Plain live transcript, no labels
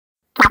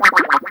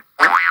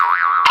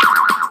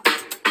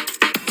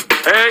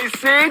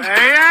Sid.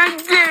 Hey,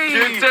 Andy.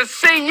 Good to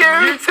see you.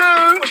 You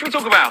too. What should we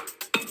talk about?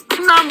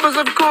 Numbers,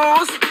 of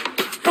course.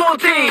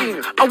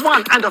 14, a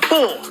 1 and a 4.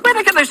 Where'd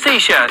they get those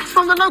T-shirts?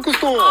 From the local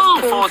store. Oh,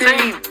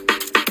 14.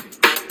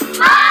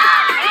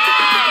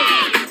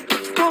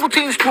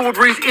 14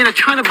 strawberries in a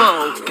china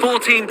bowl.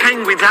 14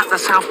 penguins at the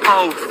South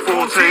Pole.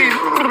 14.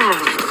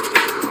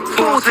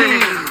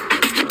 14.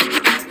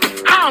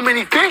 How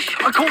many fish?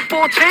 I caught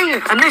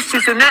 14. And this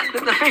is the net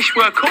that the fish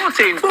were caught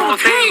in.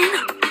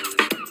 14.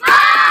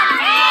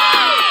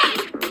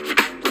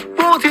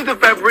 14th of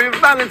February,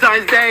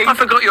 Valentine's Day. I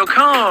forgot your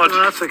card.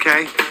 Oh, that's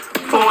okay.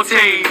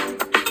 14.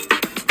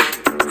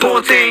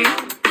 14.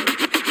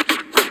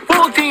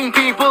 14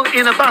 people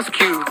in a bus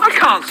queue. I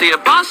can't see a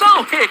bus.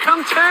 Oh, here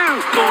come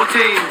two.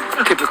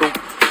 14. Typical.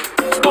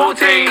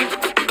 14.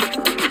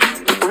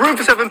 Room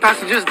for 7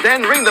 passengers,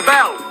 then ring the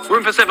bell.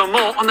 Room for 7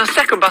 more on the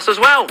second bus as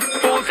well.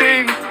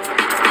 14.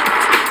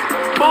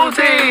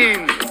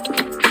 14.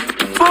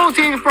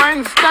 14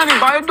 friends standing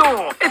by a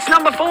door. It's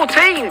number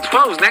 14.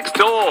 12's next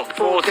door.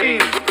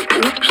 14.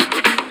 Oops.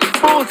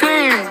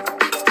 14.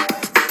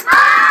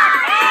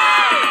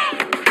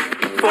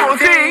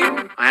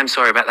 14. I am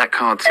sorry about that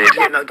card, Sid.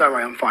 Yeah, no, don't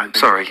worry, I'm fine.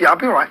 Sorry. Yeah, I'll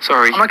be all right.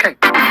 Sorry. I'm okay.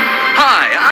 Hi.